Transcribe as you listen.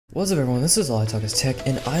What's up everyone, this is All I Talk is Tech,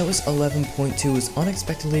 and iOS 11.2 was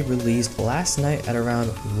unexpectedly released last night at around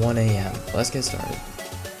 1 AM. Let's get started.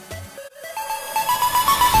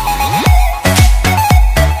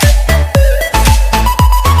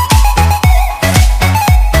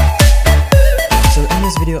 So in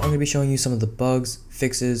this video, I'm going to be showing you some of the bugs,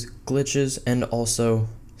 fixes, glitches, and also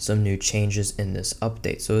some new changes in this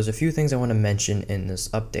update. So there's a few things I want to mention in this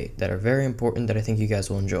update that are very important that I think you guys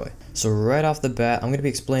will enjoy. So right off the bat, I'm going to be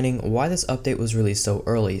explaining why this update was released so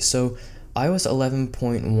early. So iOS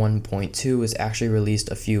 11.1.2 was actually released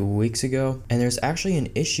a few weeks ago, and there's actually an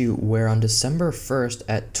issue where on December 1st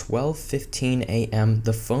at 12:15 AM,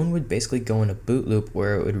 the phone would basically go in a boot loop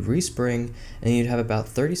where it would respring, and you'd have about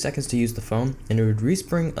 30 seconds to use the phone, and it would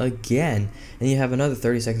respring again, and you'd have another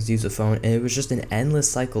 30 seconds to use the phone, and it was just an endless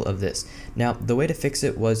cycle of this. Now, the way to fix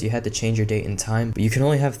it was you had to change your date and time, but you can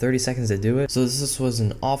only have 30 seconds to do it, so this was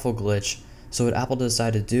an awful glitch. So what Apple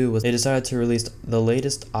decided to do was they decided to release the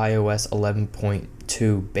latest iOS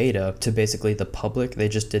 11.2 beta to basically the public. They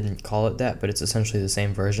just didn't call it that, but it's essentially the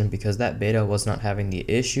same version because that beta was not having the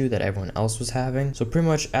issue that everyone else was having. So pretty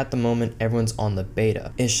much at the moment, everyone's on the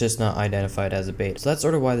beta. It's just not identified as a beta. So that's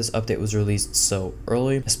sort of why this update was released so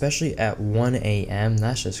early, especially at 1 AM.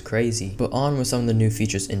 That's just crazy. But on with some of the new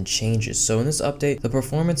features and changes. So in this update, the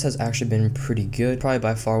performance has actually been pretty good. Probably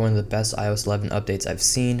by far one of the best iOS 11 updates I've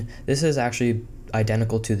seen. This is actually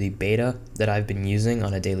identical to the beta that I've been using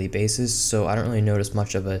on a daily basis, so I don't really notice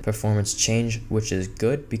much of a performance change, which is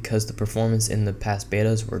good because the performance in the past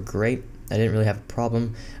betas were great. I didn't really have a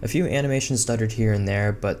problem. A few animations stuttered here and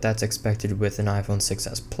there, but that's expected with an iPhone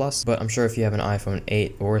 6s Plus. But I'm sure if you have an iPhone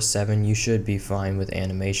 8 or 7, you should be fine with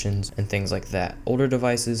animations and things like that. Older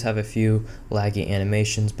devices have a few laggy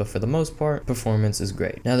animations, but for the most part, performance is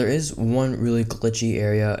great. Now there is one really glitchy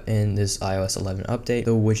area in this iOS 11 update,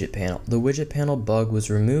 the widget panel. The widget panel bug was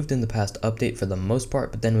removed in the past update for the most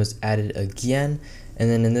part, but then was added again, and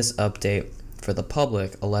then in this update, for the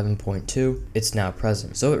public, 11.2, it's now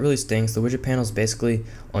present. So it really stinks. The widget panel is basically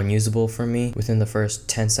unusable for me within the first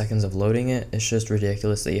 10 seconds of loading it. It's just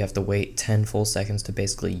ridiculous that you have to wait 10 full seconds to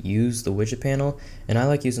basically use the widget panel. And I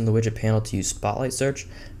like using the widget panel to use Spotlight Search.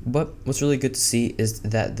 But what's really good to see is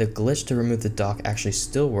that the glitch to remove the dock actually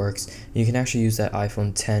still works. You can actually use that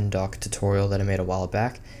iPhone 10 dock tutorial that I made a while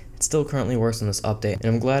back. It still currently works on this update, and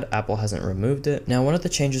I'm glad Apple hasn't removed it. Now, one of the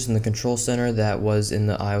changes in the control center that was in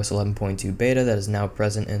the iOS 11.2 beta that is now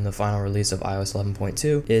present in the final release of iOS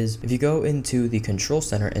 11.2 is if you go into the control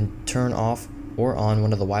center and turn off or on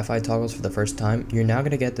one of the Wi-Fi toggles for the first time, you're now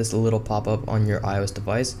going to get this little pop-up on your iOS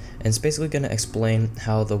device, and it's basically going to explain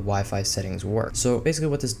how the Wi-Fi settings work. So basically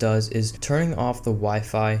what this does is turning off the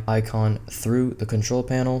Wi-Fi icon through the control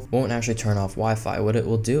panel won't actually turn off Wi-Fi. What it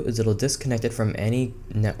will do is it'll disconnect it from any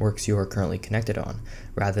networks you are currently connected on,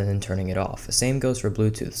 rather than turning it off. The same goes for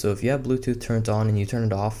Bluetooth. So if you have Bluetooth turned on and you turn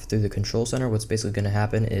it off through the control center, what's basically going to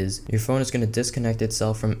happen is your phone is going to disconnect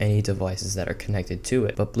itself from any devices that are connected to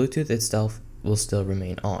it, but Bluetooth itself will still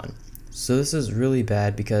remain on. So this is really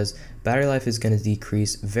bad because battery life is going to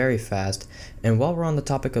decrease very fast. And while we're on the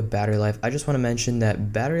topic of battery life, I just want to mention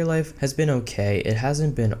that battery life has been okay. It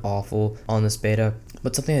hasn't been awful on this beta,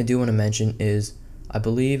 but something I do want to mention is I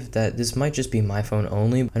believe that this might just be my phone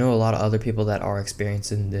only. I know a lot of other people that are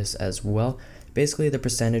experiencing this as well. Basically, the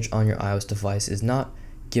percentage on your iOS device is not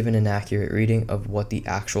given an accurate reading of what the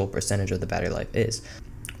actual percentage of the battery life is.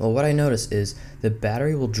 Well, what I noticed is the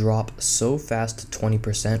battery will drop so fast to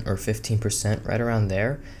 20% or 15%, right around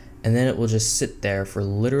there, and then it will just sit there for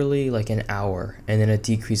literally like an hour, and then it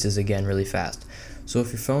decreases again really fast. So if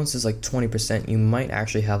your phone says like 20%, you might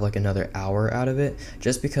actually have like another hour out of it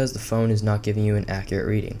just because the phone is not giving you an accurate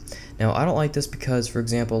reading. Now, I don't like this because, for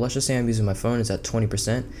example, let's just say I'm using my phone, it's at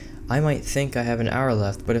 20%. I might think I have an hour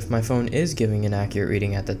left, but if my phone is giving an accurate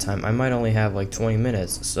reading at that time, I might only have like 20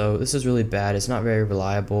 minutes. So this is really bad. It's not very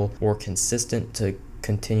reliable or consistent to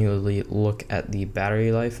continually look at the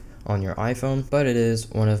battery life on your iPhone, but it is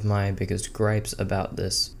one of my biggest gripes about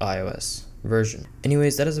this iOS version.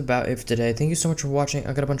 Anyways, that is about it for today. Thank you so much for watching.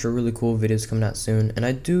 I got a bunch of really cool videos coming out soon, and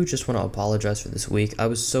I do just want to apologize for this week. I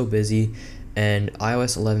was so busy, and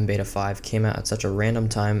iOS 11 beta 5 came out at such a random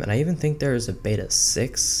time, and I even think there is a beta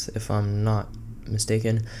 6 if I'm not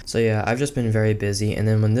mistaken. So yeah, I've just been very busy, and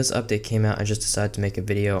then when this update came out, I just decided to make a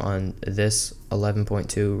video on this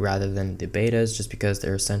 11.2 rather than the betas, just because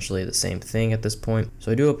they're essentially the same thing at this point.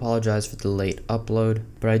 So I do apologize for the late upload,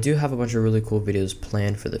 but I do have a bunch of really cool videos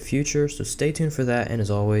planned for the future, so stay tuned for that, and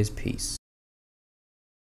as always, peace.